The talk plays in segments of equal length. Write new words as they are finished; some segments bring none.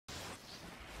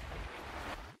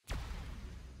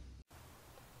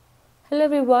Hello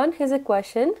everyone, here's a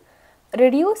question.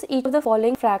 Reduce each of the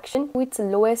following fraction to its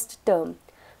lowest term.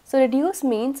 So reduce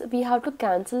means we have to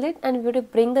cancel it and we have to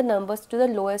bring the numbers to the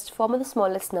lowest form of the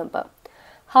smallest number.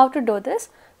 How to do this?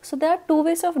 So there are two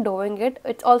ways of doing it.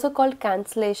 It's also called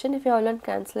cancellation. If you have learned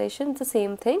cancellation, it's the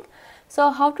same thing.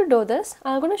 So how to do this?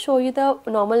 I'm going to show you the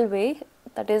normal way,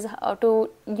 that is how to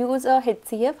use a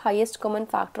HCF, highest common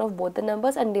factor of both the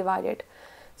numbers, and divide it.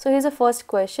 So here's the first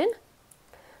question.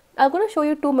 I'm going to show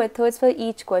you two methods for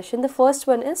each question. The first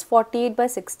one is 48 by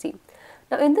 60.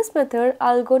 Now in this method,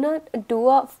 I'm going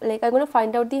to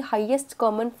find out the highest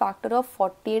common factor of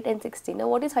 48 and 60. Now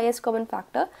what is highest common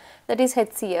factor? That is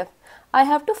HCF. I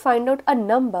have to find out a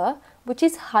number which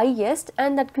is highest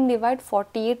and that can divide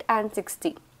 48 and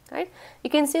 60. Right? You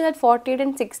can see that 48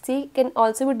 and 60 can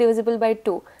also be divisible by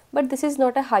 2. But this is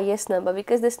not a highest number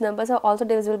because these numbers are also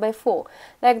divisible by 4.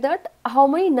 Like that, how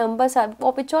many numbers are,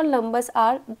 or which all numbers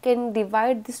are can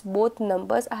divide this both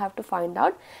numbers, I have to find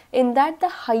out. In that, the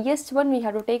highest one we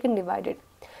have to take and divide it.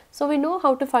 So we know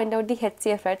how to find out the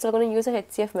HCF, right? So I'm going to use a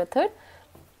HCF method.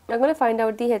 I'm going to find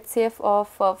out the HCF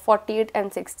of 48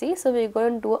 and 60. So we're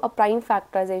going to do a prime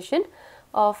factorization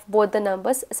of both the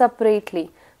numbers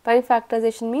separately. Prime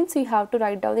factorization means you have to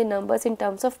write down the numbers in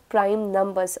terms of prime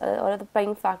numbers or the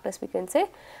prime factors we can say,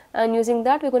 and using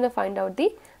that we're going to find out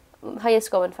the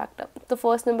highest common factor. The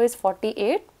first number is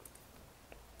 48.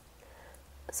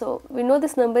 So we know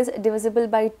this number is divisible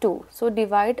by 2. So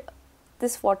divide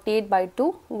this 48 by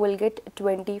 2, we'll get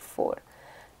 24.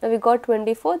 Now we got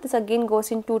 24. This again goes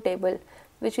in 2 table,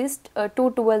 which is 2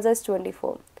 12s as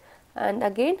 24, and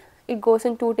again it goes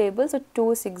in 2 tables. So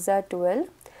 2 6 are 12.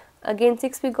 Again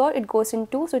 6 we got, it goes in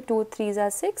 2, so 2 3s are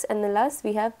 6, and the last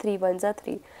we have 3 1s are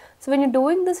 3. So when you're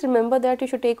doing this, remember that you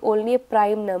should take only a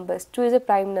prime numbers. 2 is a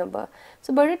prime number.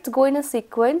 So but it's go in a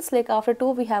sequence, like after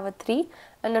 2 we have a 3,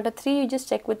 and after 3 you just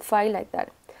check with 5, like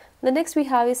that. The next we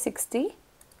have is 60.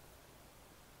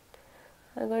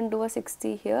 I'm going to do a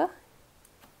 60 here.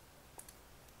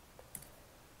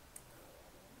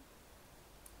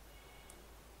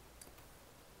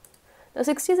 Now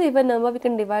 60 is an even number, we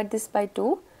can divide this by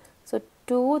 2. So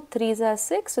 2 3s are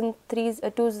 6 and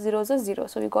 2 zeros are 0.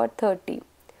 So we got 30.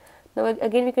 Now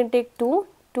again we can take 2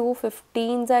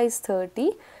 15s is 30.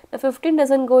 Now 15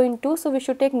 doesn't go in 2, so we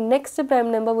should take next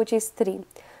prime number, which is 3.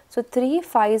 So 3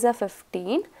 5s are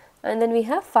 15, and then we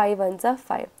have 5 1s are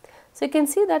 5. So you can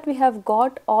see that we have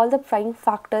got all the prime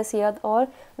factors here, or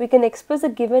we can express a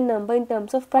given number in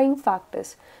terms of prime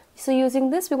factors. So using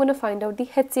this, we're going to find out the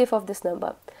HCF of this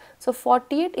number. So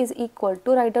 48 is equal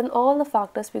to, write down all the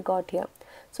factors we got here.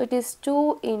 So it is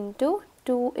 2 into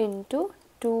 2 into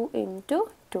 2 into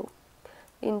 2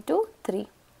 into 3.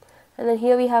 And then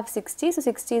here we have 60. So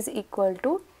 60 is equal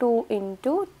to 2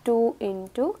 into 2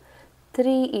 into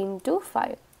 3 into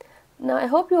 5. Now I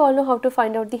hope you all know how to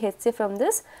find out the HCF from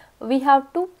this. We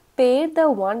have to pair the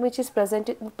one which is present,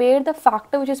 pair the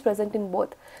factor which is present in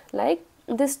both. Like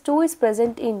this 2 is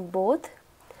present in both.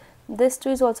 This 2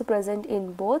 is also present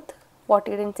in both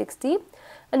 48 and 60,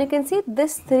 and you can see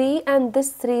this 3 and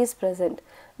this 3 is present.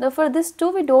 Now for this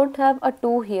 2 we don't have a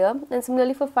 2 here, and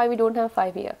similarly for 5 we don't have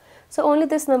 5 here. So only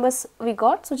this numbers we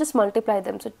got, so just multiply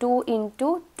them. So 2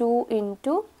 into 2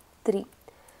 into 3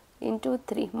 into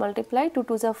 3, multiply, 2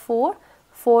 2s are 4,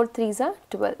 4 3s are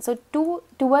 12. So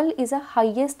 12 is a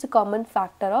highest common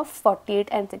factor of 48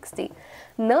 and 60.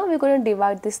 Now we're going to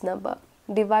divide this number.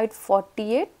 Divide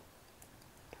 48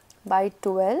 by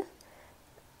 12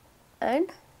 and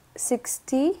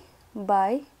 60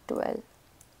 by 12.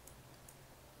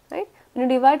 Right? When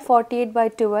you divide 48 by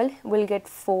 12, we'll get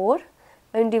 4.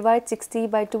 When you divide 60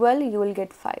 by 12, you will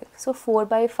get 5. So 4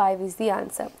 by 5 is the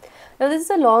answer. Now this is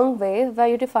a long way where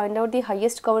you have to find out the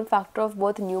highest common factor of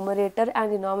both numerator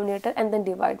and denominator and then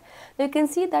divide. Now you can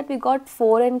see that we got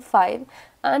 4 and 5,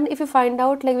 and if you find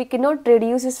out, like, we cannot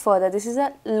reduce this further. This is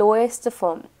a lowest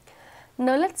form.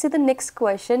 Now let's see the next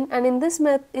question, and in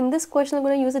this question I'm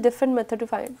going to use a different method to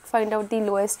find out the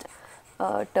lowest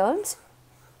terms.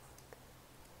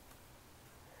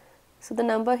 So the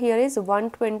number here is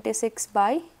 126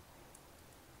 by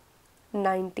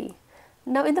 90.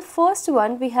 Now in the first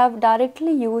one we have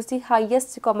directly used the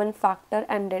highest common factor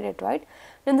and did it, right?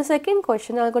 In the second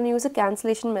question I'm going to use a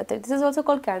cancellation method. This is also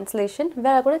called cancellation,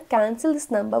 where I'm going to cancel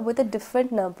this number with a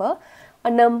different number, a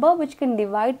number which can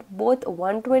divide both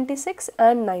 126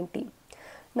 and 90.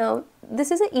 Now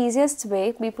this is the easiest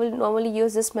way. People normally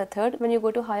use this method. When you go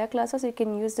to higher classes, you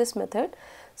can use this method.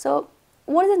 So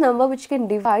what is the number which can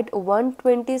divide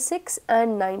 126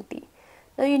 and 90?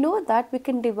 Now you know that we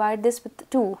can divide this with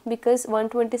 2 because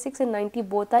 126 and 90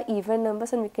 both are even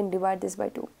numbers and we can divide this by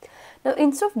 2. Now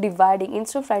instead of dividing,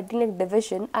 instead of writing like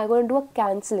division, I'm going to do a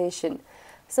cancellation.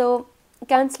 So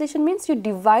cancellation means you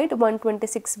divide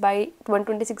 126 by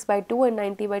 2 and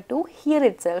 90 by 2 here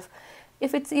itself.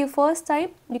 If it's your first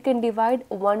time, you can divide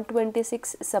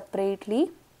 126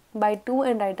 separately by 2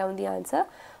 and write down the answer.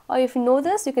 Or if you know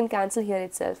this, you can cancel here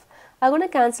itself. I'm going to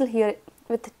cancel here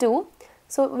with 2.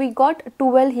 So we got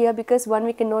 12 here because 1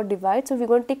 we cannot divide. So we're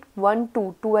going to take 1,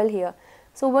 2, 12 here.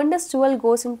 So 1 does 12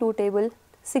 goes in 2 table?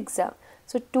 6 are.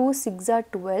 So 2 6 are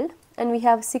 12 and we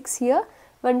have 6 here.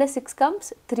 1 does 6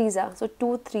 comes? 3 are. So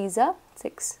 2 3s are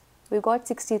 6. We got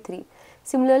 63.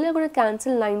 Similarly, I'm going to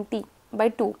cancel 90 by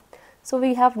 2. So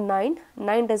we have 9.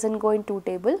 9 doesn't go in 2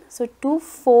 table. So 2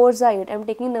 4s are 8. I'm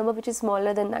taking a number which is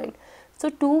smaller than 9. So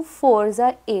 2 4s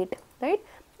are 8. Right?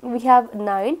 We have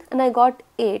 9 and I got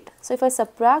 8. So if I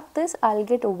subtract this, I'll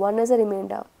get 1 as a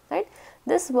remainder. Right?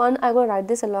 This one, I will write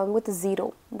this along with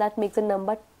 0. That makes the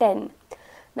number 10.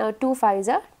 Now 2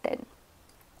 5s are 10.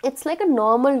 It's like a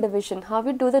normal division. How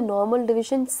we do the normal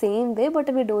division, same way,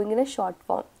 but we're doing in a short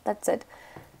form. That's it.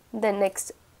 Then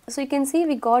next. So you can see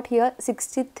we got here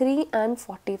 63 and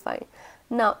 45.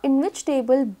 Now in which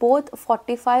table both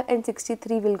 45 and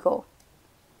 63 will go?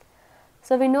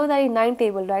 So we know that in 9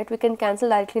 table, right? We can cancel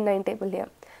directly 9 table here.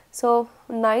 So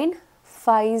 9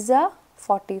 5s are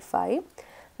 45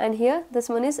 and here this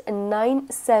one is 9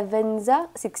 7s are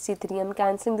 63. I'm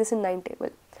cancelling this in 9 table.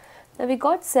 Now we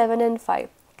got 7 and 5.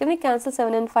 Can we cancel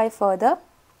 7 and 5 further?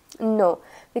 No,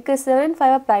 because 7 and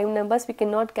 5 are prime numbers, we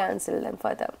cannot cancel them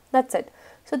further. That's it.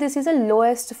 So this is the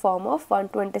lowest form of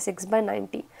 126 by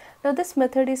 90. Now this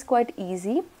method is quite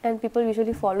easy and people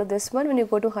usually follow this one. When you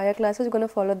go to higher classes, you're going to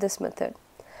follow this method.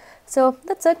 So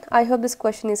that's it. I hope this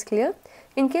question is clear.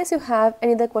 In case you have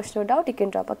any other question or doubt, you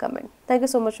can drop a comment. Thank you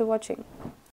so much for watching.